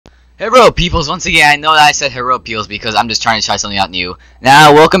Hello peoples, once again, I know that I said hello peoples because I'm just trying to try something out new.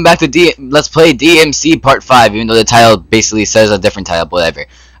 Now, welcome back to Let's Play DmC Part 5, even though the title basically says a different title, but whatever.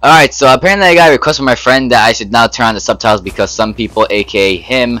 Alright, so apparently I got a request from my friend that I should now turn on the subtitles because some people, aka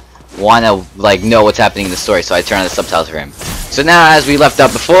him, wanna, like, know what's happening in the story, so I turn on the subtitles for him. So now, as we left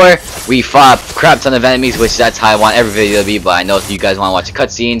out before, we fought a crap ton of enemies, which that's how I want every video to be, but I know if you guys want to watch the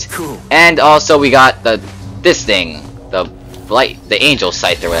cutscenes. Cool. And also, we got this thing, the angel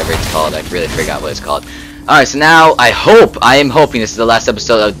scythe or whatever it's called. I really forgot what it's called. Alright, so now I am hoping this is the last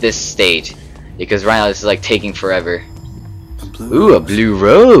episode of this stage, because right now this is like taking forever. Ooh, a blue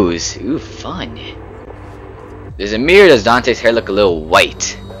rose. Ooh, fun. There's a mirror. Does Dante's hair look a little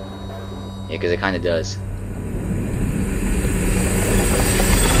white? Yeah, because it kind of does.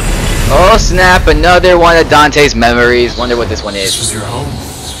 Oh snap, another one of Dante's memories. Wonder what this one is. This was your home.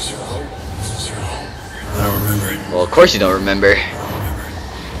 This was your home. This was your home. I don't remember it. Well, of course you don't remember.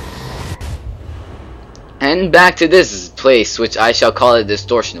 And back to this place, which I shall call it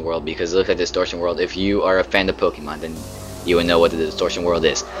Distortion World, because look at Distortion World. If you are a fan of Pokemon, then you will know what the Distortion World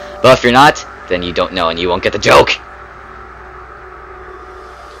is. But if you're not, then you don't know and you won't get the joke.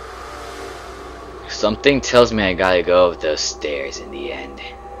 Something tells me I gotta go up those stairs in the end.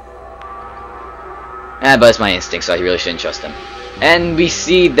 But it's my instinct, so I really shouldn't trust them. And we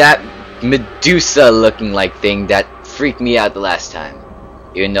see that Medusa looking like thing that freaked me out the last time.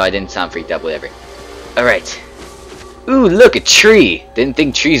 Even though I didn't sound freaked out, whatever. Alright. Ooh, look, a tree! Didn't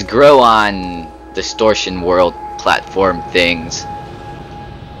think trees grow on Distortion World platform things.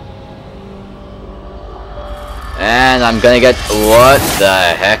 And I'm gonna get... What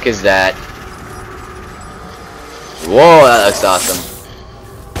the heck is that? Whoa, that looks awesome.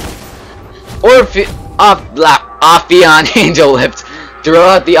 Ophion Angel Lift. Throw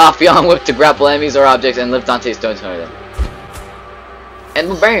out the Ophion Whip to grapple enemies or objects and lift Dante's stones toward them.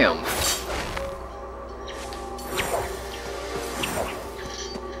 And bam!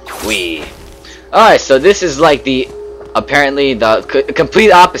 Wee. Alright, so this is like apparently the complete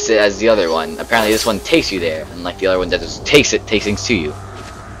opposite as the other one. Apparently this one takes you there, unlike the other one that just takes things to you.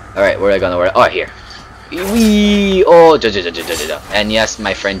 Alright, where are I gonna Oh, here. Wee! Oh, and yes,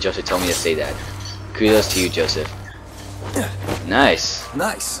 my friend Joseph told me to say that. Kudos to you, Joseph. Nice.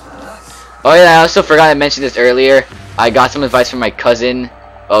 Nice. Oh yeah, I also forgot to mention this earlier. I got some advice from my cousin.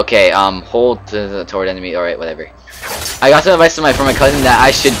 Okay, hold toward enemy. Alright, whatever. I got some advice from my cousin that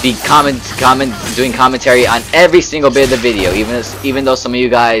I should be doing commentary on every single bit of the video, even though some of you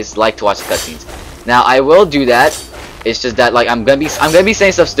guys like to watch the cutscenes. Now I will do that. It's just that like I'm gonna be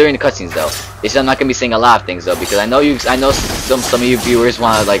saying stuff during the cutscenes though. It's just I'm not gonna be saying a lot of things though, because I know some of you viewers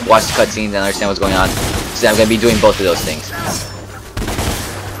wanna like watch the cutscenes and understand what's going on. So I'm gonna be doing both of those things.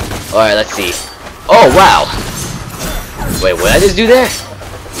 Alright, let's see. Oh wow! Wait, what did I just do there?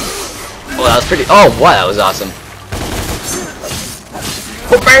 Oh, that was pretty. Oh wow, that was awesome.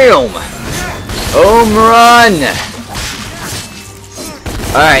 Bam! Home run!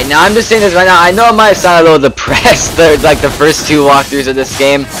 Alright, now I'm just saying this right now. I know I might sound a little depressed, like the first two walkthroughs of this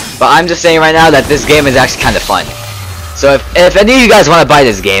game, but I'm just saying right now that this game is actually kind of fun. So if any of you guys want to buy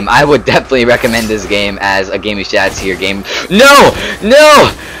this game, I would definitely recommend this game as a game you should add to your game. No! No!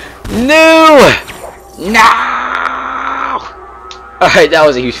 No! No! Alright, that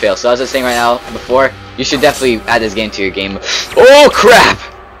was a huge fail. So I was just saying right now, before, you should definitely add this game to your game. Oh crap!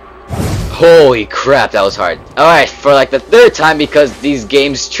 Holy crap, that was hard. Alright, for like the third time, because these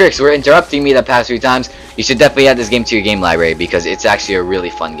game's tricks were interrupting me the past few times, you should definitely add this game to your game library, because it's actually a really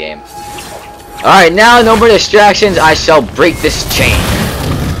fun game. Alright, now no more distractions, I shall break this chain.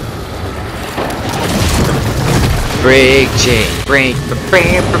 Break chain, break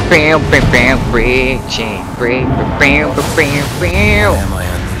chain, break. Am I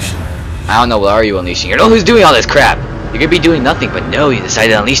unleashing? I don't know, what are you unleashing? You know who's doing all this crap? You could be doing nothing, but no, you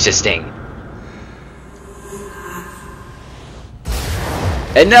decided to unleash this thing.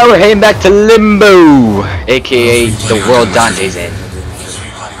 And now we're heading back to Limbo, aka the world Dante's in.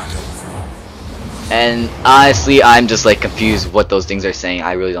 And honestly, I'm just like confused what those things are saying.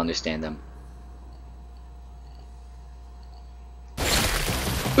 I really don't understand them.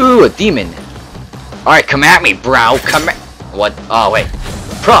 Ooh, a demon. Alright, come at me, bro. Come at. What? Oh, wait.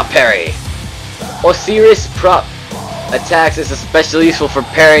 Prop parry. Osiris prop attacks is especially useful for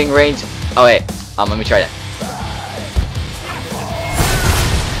parrying range. Oh, wait. Let me try that.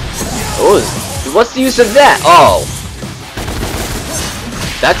 Oh, what's the use of that? Oh.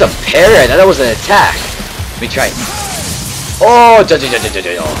 That's a parry. I thought that was an attack. Let me try it. Oh,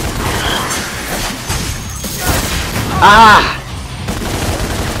 ah.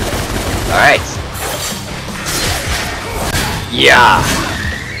 Alright. Yeah.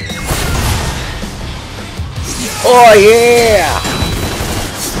 Oh yeah!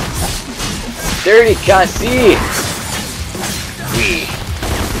 Dirty can't see. We.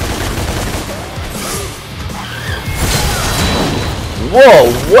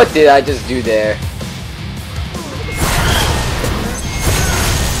 Whoa! What did I just do there?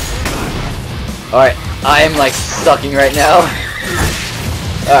 Alright, I am like sucking right now.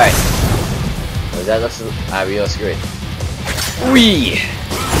 Alright. Was that less? We all screwed. Wee!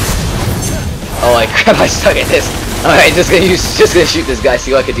 Oh like crap, I suck at this. Alright, just gonna shoot this guy,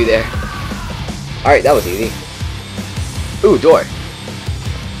 see what I can do there. Alright, that was easy. Ooh, door.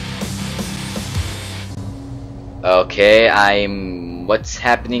 Okay, what's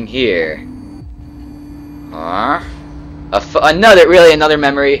happening here? Huh? Another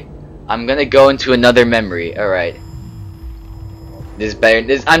memory. I'm gonna go into another memory. Alright. This is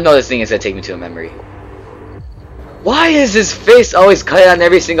better. I know this thing is gonna take me to a memory. Why is his face always cut on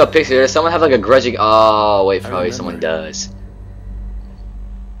every single picture? Does someone have like a grudging? Oh, wait, probably someone does.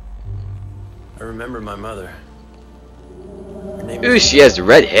 I remember my mother. Her name Ooh, she has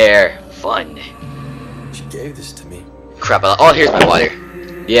red hair. Fun. She gave this to me. Crap, oh, here's my water.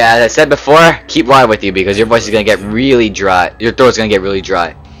 Yeah, as I said before, keep water with you because your voice is gonna get really dry. Your throat's gonna get really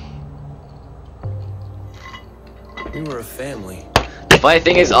dry. We were a family. The funny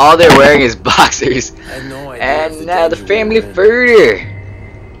thing is, all they're wearing is boxers. I had no idea And now the danger family we were in.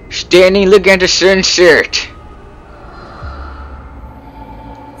 further. Standing looking at the sunset.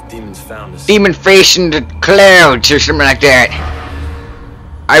 The demons found us. Demon face in the clouds or something like that.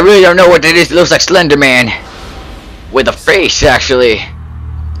 I really don't know what it is. It looks like Slender Man. With a face, actually.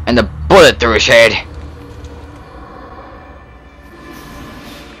 And a bullet through his head.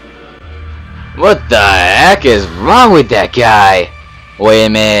 What the heck is wrong with that guy? Wait a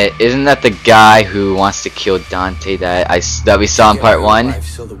minute, isn't that the guy who wants to kill Dante that we saw in part 1?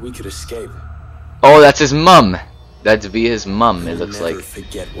 So that we could escape. Oh, that's his mum. That's be his mum, it looks like. Never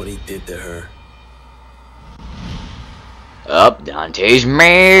forget what he did to her. Up, Dante's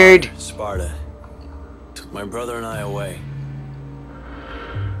mad. Sparta took my brother and I away.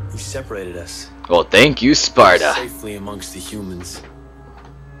 He separated us. Well, thank you, Sparta. Safely amongst the humans.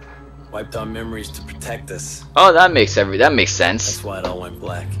 Wiped our memories to protect us. Oh, that makes sense. That's why it all went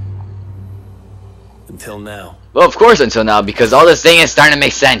black. Until now. Well, of course, until now, because all this thing is starting to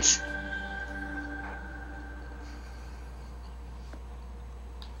make sense.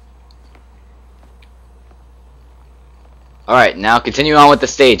 Alright, now continue on with the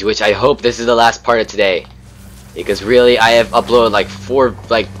stage, which I hope this is the last part of today. Because really, I have uploaded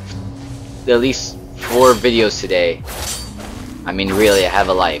at least 4 videos today. I mean, really, I have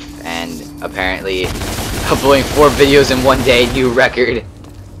a life. And apparently, uploading 4 videos in one day, new record.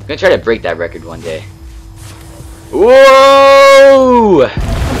 I'm gonna try to break that record one day. Whoa!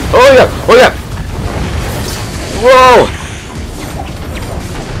 Oh yeah! Oh yeah! Whoa!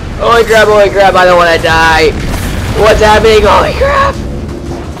 Holy crap! Holy crap! I don't want to die. What's happening? Holy crap!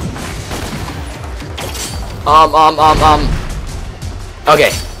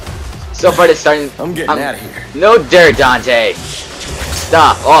 Okay. So far, it's starting. I'm getting out of here. No dare, Dante.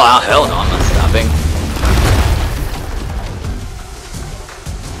 Stop. Oh hell no! I'm not stopping.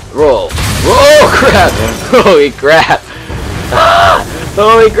 Roll. Whoa, crap! Holy crap! Ah!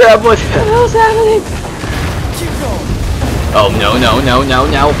 Holy crap! What the hell's happening? Keep going. Oh no no no no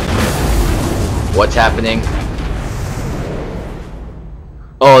no! What's happening?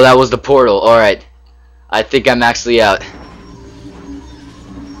 Oh, that was the portal. All right, I think I'm actually out.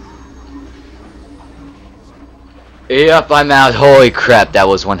 Yep, I'm out. Holy crap! That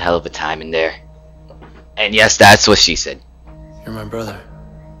was one hell of a time in there. And yes, that's what she said. You're my brother.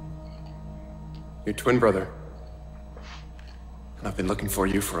 Your twin brother. And I've been looking for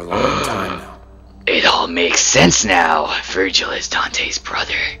you for a long time now. It all makes sense now. Virgil is Dante's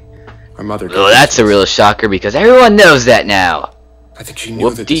brother. Our mother. Well, that's a real shocker because everyone knows that now. I think she knew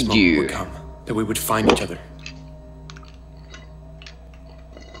that this moment Whoop-de-doo. would come, that we would find each other.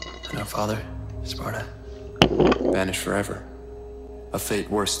 And our father, Sparta. Vanished forever. A fate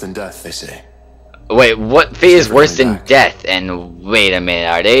worse than death, they say. Wait, what fate is never worse than coming back. death? And wait a minute,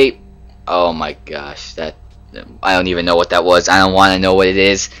 are they? Oh my gosh, that I don't even know what that was. I don't want to know what it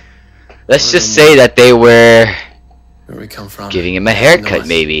is. Let's just say that they were Where we come from. giving him a haircut,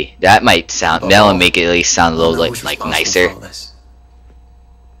 maybe. That might sound. That'll make it at least sound a little like nicer.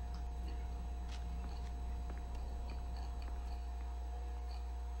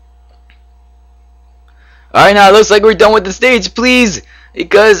 Alright, now it looks like we're done with the stage, please!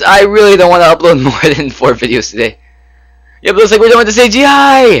 Because I really don't want to upload more than 4 videos today. Yep, looks like we're done with the stage,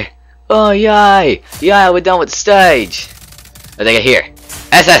 yay! Oh, yay! Yeah, we're done with the stage. I think I hear.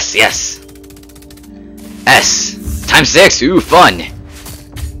 SS, yes! S. times 6. Ooh, fun.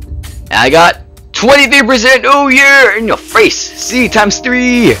 And I got 23%. Oh yeah, in your face. C times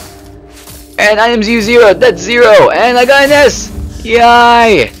 3. And items use 0. That's 0. And I got an S.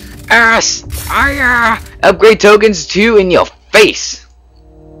 Yay. S. Upgrade tokens 2 in your face.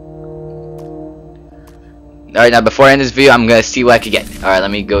 Alright, now before I end this video, I'm gonna see what I can get. Alright,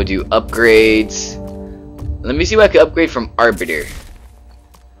 let me go do upgrades. Let me see what I can upgrade from Arbiter.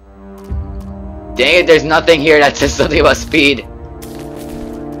 Dang it, there's nothing here that says something about speed.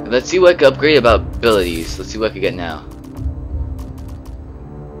 Let's see what I can upgrade about abilities. Let's see what I can get now.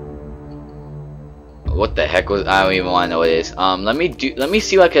 What the heck was, I don't even want to know what it is. Let me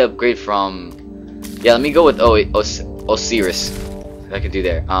see what I can upgrade from. Yeah, let me go with Osiris. I could do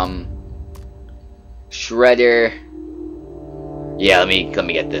there. Shredder. Yeah, let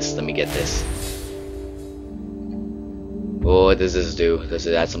me get this. Let me get this. Oh, what does this do? Does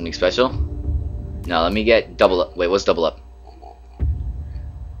it add something special? No, let me get double up. Wait, what's double up?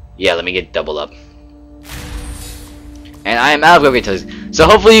 Yeah, let me get double up. And I am out of upgrade tokens. So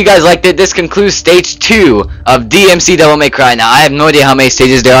hopefully you guys liked it. This concludes stage 2 of DmC Devil May Cry. Now I have no idea how many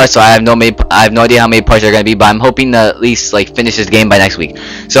stages there are, so I have no idea how many parts there are gonna be. But I'm hoping to at least like finish this game by next week.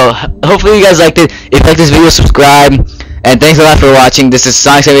 So hopefully you guys liked it. If you like this video, subscribe. And thanks a lot for watching. This is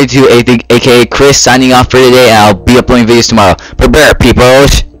Sonic72, aka Chris, signing off for today. And I'll be uploading videos tomorrow. Prepare,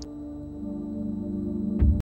 people.